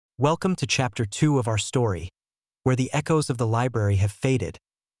Welcome to Chapter 2 of our story, where the echoes of the library have faded,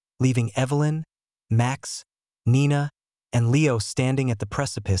 leaving Evelyn, Max, Nina, and Leo standing at the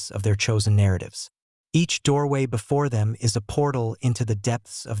precipice of their chosen narratives. Each doorway before them is a portal into the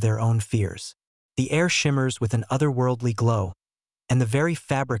depths of their own fears. The air shimmers with an otherworldly glow, and the very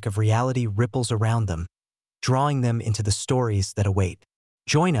fabric of reality ripples around them, drawing them into the stories that await.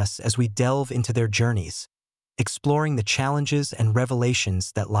 Join us as we delve into their journeys, exploring the challenges and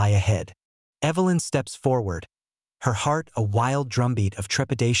revelations that lie ahead. Evelyn steps forward, her heart a wild drumbeat of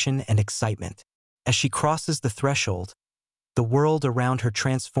trepidation and excitement. As she crosses the threshold, the world around her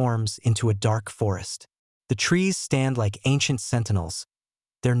transforms into a dark forest. The trees stand like ancient sentinels,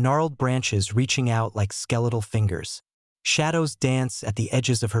 their gnarled branches reaching out like skeletal fingers. Shadows dance at the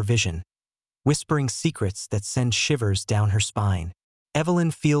edges of her vision, whispering secrets that send shivers down her spine.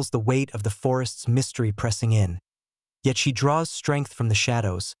 Evelyn feels the weight of the forest's mystery pressing in, yet she draws strength from the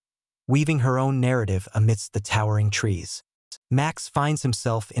shadows, weaving her own narrative amidst the towering trees. Max finds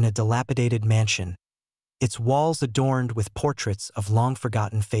himself in a dilapidated mansion, its walls adorned with portraits of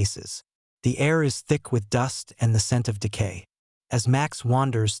long-forgotten faces. The air is thick with dust and the scent of decay. As Max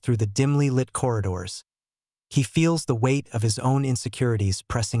wanders through the dimly lit corridors, he feels the weight of his own insecurities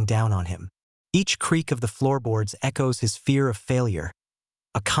pressing down on him. Each creak of the floorboards echoes his fear of failure,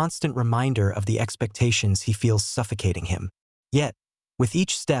 a constant reminder of the expectations he feels suffocating him. Yet, with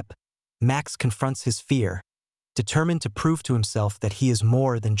each step, Max confronts his fear, determined to prove to himself that he is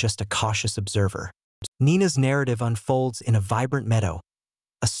more than just a cautious observer. Nina's narrative unfolds in a vibrant meadow,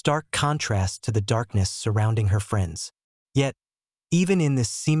 a stark contrast to the darkness surrounding her friends. Yet, even in this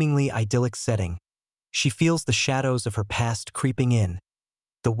seemingly idyllic setting, she feels the shadows of her past creeping in,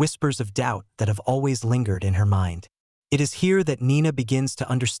 the whispers of doubt that have always lingered in her mind. It is here that Nina begins to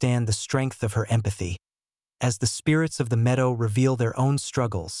understand the strength of her empathy, as the spirits of the meadow reveal their own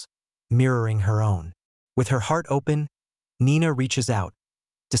struggles, mirroring her own. With her heart open, Nina reaches out,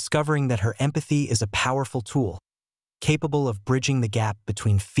 discovering that her empathy is a powerful tool, capable of bridging the gap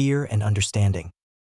between fear and understanding.